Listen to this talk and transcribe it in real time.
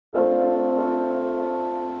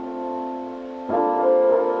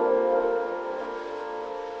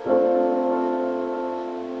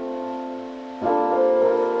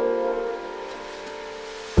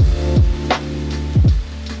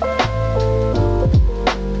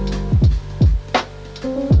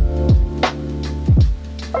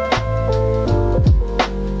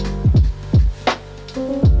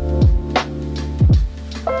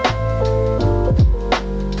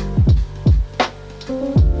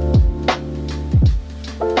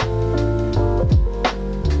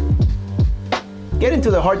into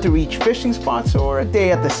the hard-to-reach fishing spots or a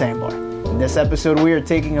day at the sandbar. In this episode, we are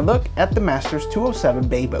taking a look at the Masters 207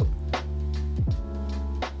 Bay Boat.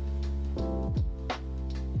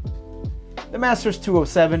 The Masters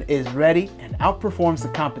 207 is ready and outperforms the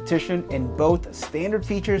competition in both standard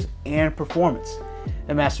features and performance.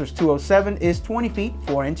 The Masters 207 is 20 feet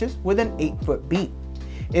 4 inches with an 8-foot beam.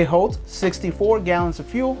 It holds 64 gallons of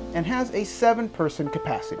fuel and has a 7-person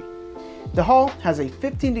capacity. The hull has a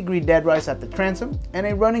 15-degree dead rise at the transom and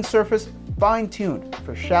a running surface fine-tuned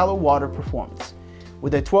for shallow water performance.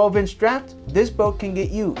 With a 12-inch draft, this boat can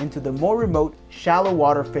get you into the more remote, shallow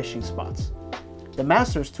water fishing spots. The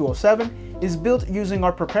Masters 207 is built using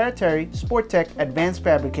our proprietary SportTech advanced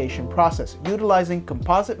fabrication process, utilizing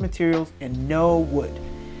composite materials and no wood.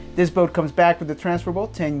 This boat comes back with a transferable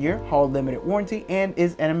 10-year hull limited warranty and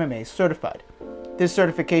is NMMA certified. This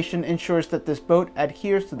certification ensures that this boat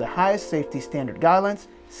adheres to the highest safety standard guidelines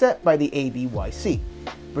set by the ABYC,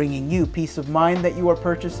 bringing you peace of mind that you are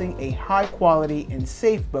purchasing a high quality and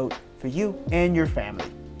safe boat for you and your family.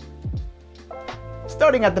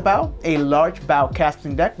 Starting at the bow, a large bow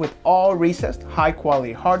casting deck with all recessed high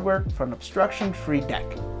quality hardware for an obstruction-free deck.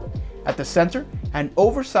 At the center, an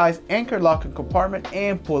oversized anchor locking compartment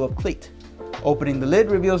and pull-up cleat. Opening the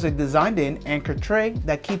lid reveals a designed-in anchor tray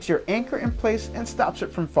that keeps your anchor in place and stops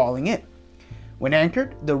it from falling in. When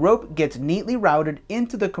anchored, the rope gets neatly routed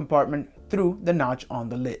into the compartment through the notch on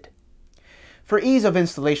the lid. For ease of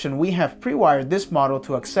installation, we have pre-wired this model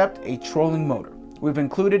to accept a trolling motor. We've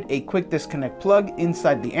included a quick disconnect plug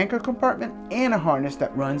inside the anchor compartment and a harness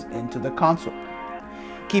that runs into the console.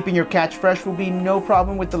 Keeping your catch fresh will be no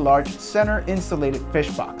problem with the large center insulated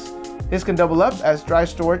fish box. This can double up as dry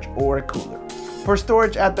storage or a cooler. For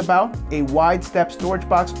storage at the bow, a wide step storage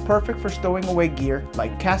box perfect for stowing away gear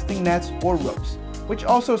like casting nets or ropes, which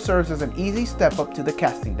also serves as an easy step up to the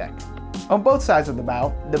casting deck. On both sides of the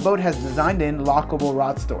bow, the boat has designed-in lockable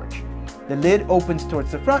rod storage. The lid opens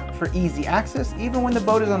towards the front for easy access even when the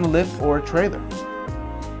boat is on a lift or a trailer.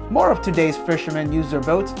 More of today's fishermen use their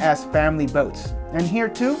boats as family boats, and here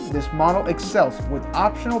too, this model excels with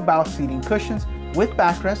optional bow seating cushions with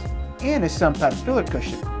backrest and a sun-pad filler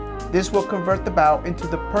cushion. This will convert the bow into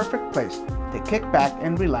the perfect place to kick back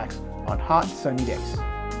and relax on hot, sunny days.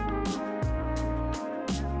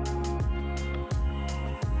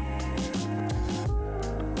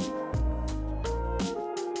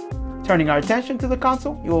 Turning our attention to the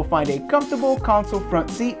console, you will find a comfortable console front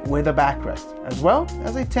seat with a backrest, as well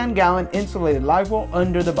as a 10-gallon insulated live well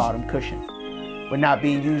under the bottom cushion. When not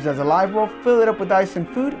being used as a live well, fill it up with ice and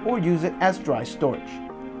food or use it as dry storage.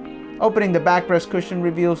 Opening the backrest cushion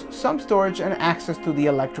reveals some storage and access to the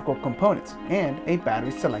electrical components and a battery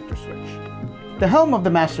selector switch. The helm of the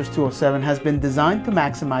Masters 207 has been designed to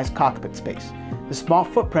maximize cockpit space. The small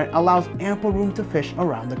footprint allows ample room to fish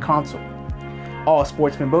around the console. All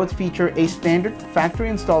Sportsman boats feature a standard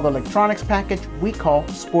factory-installed electronics package we call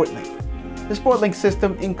SportLink. The SportLink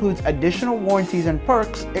system includes additional warranties and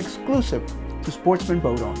perks exclusive to Sportsman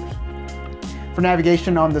boat owners. For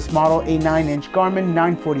navigation on this model, a 9-inch Garmin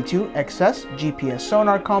 942 XS GPS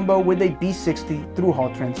sonar combo with a B60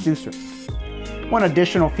 through-hull transducer. One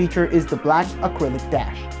additional feature is the black acrylic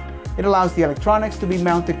dash. It allows the electronics to be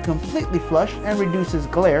mounted completely flush and reduces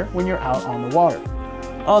glare when you're out on the water.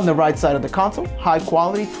 On the right side of the console,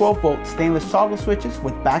 high-quality 12-volt stainless toggle switches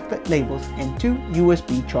with backlit labels and 2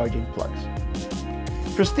 USB charging plugs.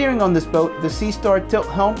 For steering on this boat, the Sea-Star tilt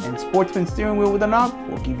helm and Sportsman steering wheel with a knob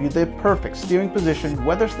will give you the perfect steering position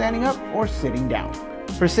whether standing up or sitting down.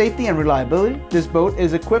 For safety and reliability, this boat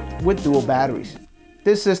is equipped with dual batteries.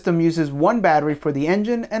 This system uses one battery for the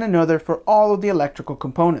engine and another for all of the electrical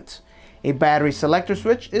components. A battery selector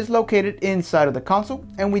switch is located inside of the console,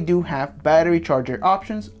 and we do have battery charger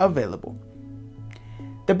options available.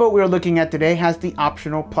 The boat we are looking at today has the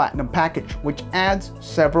optional Platinum package, which adds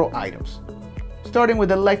several items. Starting with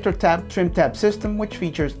the Electro Tab Trim Tab system, which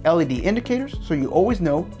features LED indicators so you always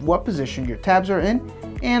know what position your tabs are in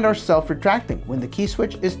and are self-retracting when the key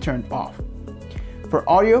switch is turned off. For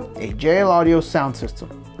audio, a JL Audio sound system.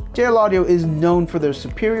 JL Audio is known for their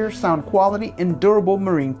superior sound quality and durable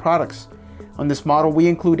marine products. On this model, we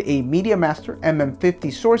include a Media Master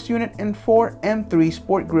MM50 source unit and 4 M3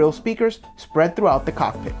 Sport Grill speakers spread throughout the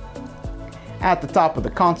cockpit. At the top of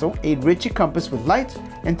the console, a Ritchie compass with lights,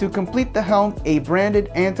 and to complete the helm, a branded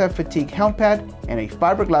anti-fatigue helm pad and a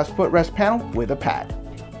fiberglass footrest panel with a pad.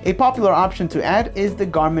 A popular option to add is the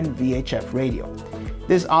Garmin VHF radio.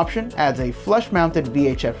 This option adds a flush-mounted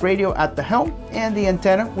VHF radio at the helm and the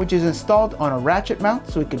antenna, which is installed on a ratchet mount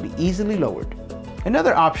so it can be easily lowered.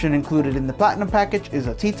 Another option included in the Platinum package is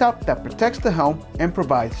a T-top that protects the helm and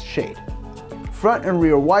provides shade. front and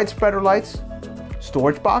rear wide spreader lights,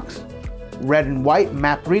 storage box, red and white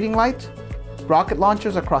map reading lights, rocket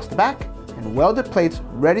launchers across the back, and welded plates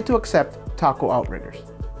ready to accept taco outriggers.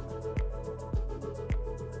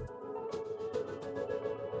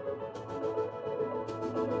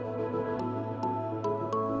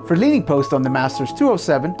 For leaning post on the Masters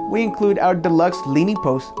 207, we include our deluxe leaning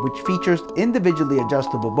post, which features individually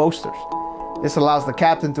adjustable bolsters. This allows the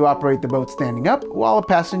captain to operate the boat standing up while a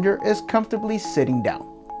passenger is comfortably sitting down.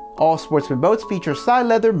 All Sportsman boats feature side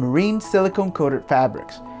leather marine silicone coated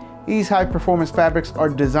fabrics. These high performance fabrics are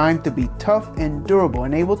designed to be tough and durable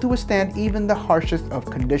and able to withstand even the harshest of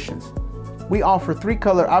conditions. We offer 3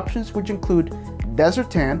 color options, which include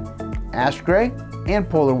desert tan, ash gray, and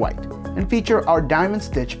polar white, and feature our diamond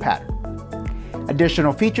stitch pattern.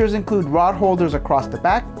 Additional features include rod holders across the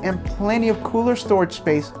back and plenty of cooler storage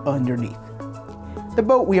space underneath. The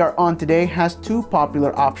boat we are on today has 2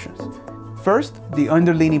 popular options. First, the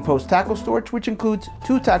under leaning post tackle storage, which includes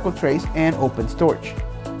 2 tackle trays and open storage.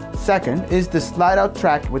 Second is the slide out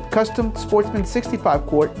track with custom Sportsman 65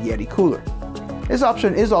 quart Yeti cooler. This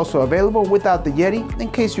option is also available without the Yeti in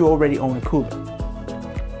case you already own a cooler.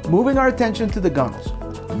 Moving our attention to the Gunnels.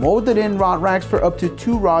 Molded in rod racks for up to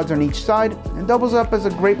 2 rods on each side and doubles up as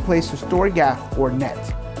a great place to store gaff or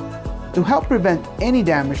nets. To help prevent any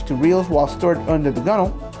damage to reels while stored under the gunnel,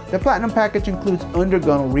 the Platinum package includes under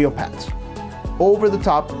gunnel reel pads. Over the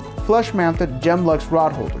top, flush mounted Gemlux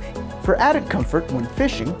rod holders. For added comfort when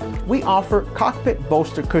fishing, we offer Cockpit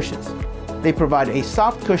bolster cushions. They provide a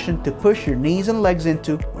soft cushion to push your knees and legs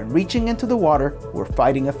into when reaching into the water or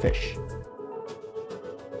fighting a fish.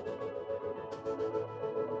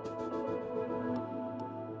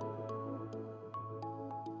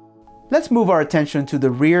 Let's move our attention to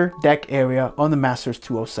the rear deck area on the Masters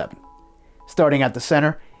 207. Starting at the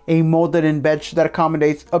center, a molded-in bench that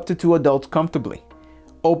accommodates up to 2 adults comfortably.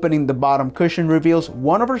 Opening the bottom cushion reveals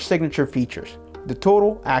one of our signature features, the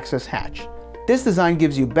total access hatch. This design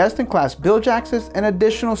gives you best-in-class bilge access and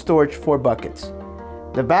additional storage for buckets.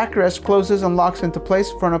 The backrest closes and locks into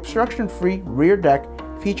place for an obstruction-free rear deck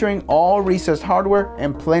featuring all recessed hardware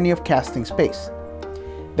and plenty of casting space.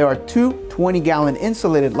 There are 2 20-gallon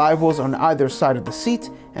insulated live wells on either side of the seat,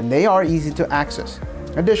 and they are easy to access.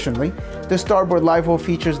 Additionally, the starboard live well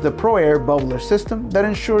features the ProAir bubbler system that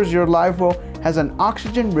ensures your live well has an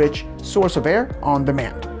oxygen-rich source of air on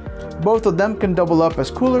demand. Both of them can double up as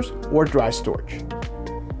coolers or dry storage.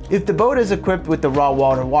 If the boat is equipped with the raw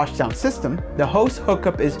water washdown system, the hose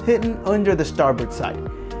hookup is hidden under the starboard side.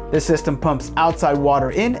 This system pumps outside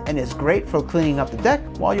water in and is great for cleaning up the deck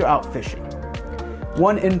while you're out fishing.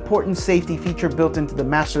 One important safety feature built into the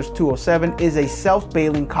Masters 207 is a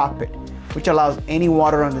self-bailing cockpit, which allows any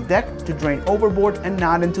water on the deck to drain overboard and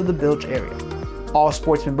not into the bilge area. All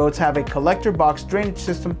Sportsman boats have a collector box drainage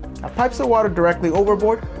system that pipes the water directly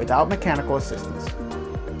overboard without mechanical assistance.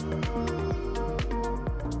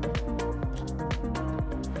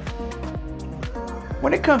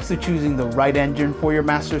 When it comes to choosing the right engine for your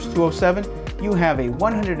Masters 207, you have a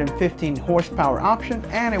 115 horsepower option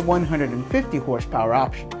and a 150 horsepower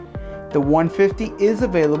option. The 150 is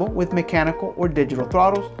available with mechanical or digital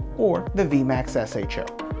throttles or the VMAX SHO.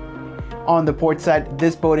 On the port side,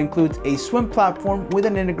 this boat includes a swim platform with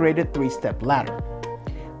an integrated 3-step ladder.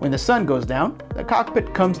 When the sun goes down, the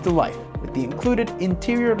cockpit comes to life with the included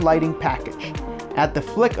interior lighting package. At the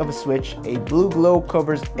flick of a switch, a blue glow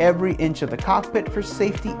covers every inch of the cockpit for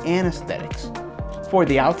safety and aesthetics. For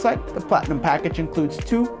the outside, the Platinum package includes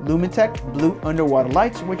 2 Lumitech blue underwater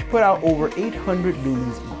lights which put out over 800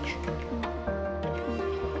 lumens each.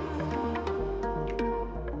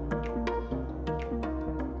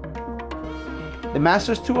 The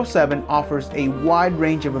Masters 207 offers a wide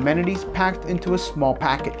range of amenities packed into a small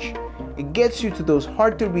package. It gets you to those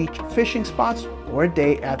hard-to-reach fishing spots or a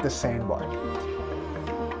day at the sandbar.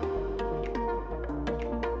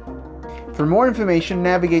 For more information,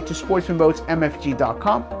 navigate to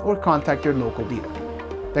sportsmanboatsmfg.com or contact your local dealer.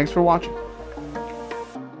 Thanks for watching.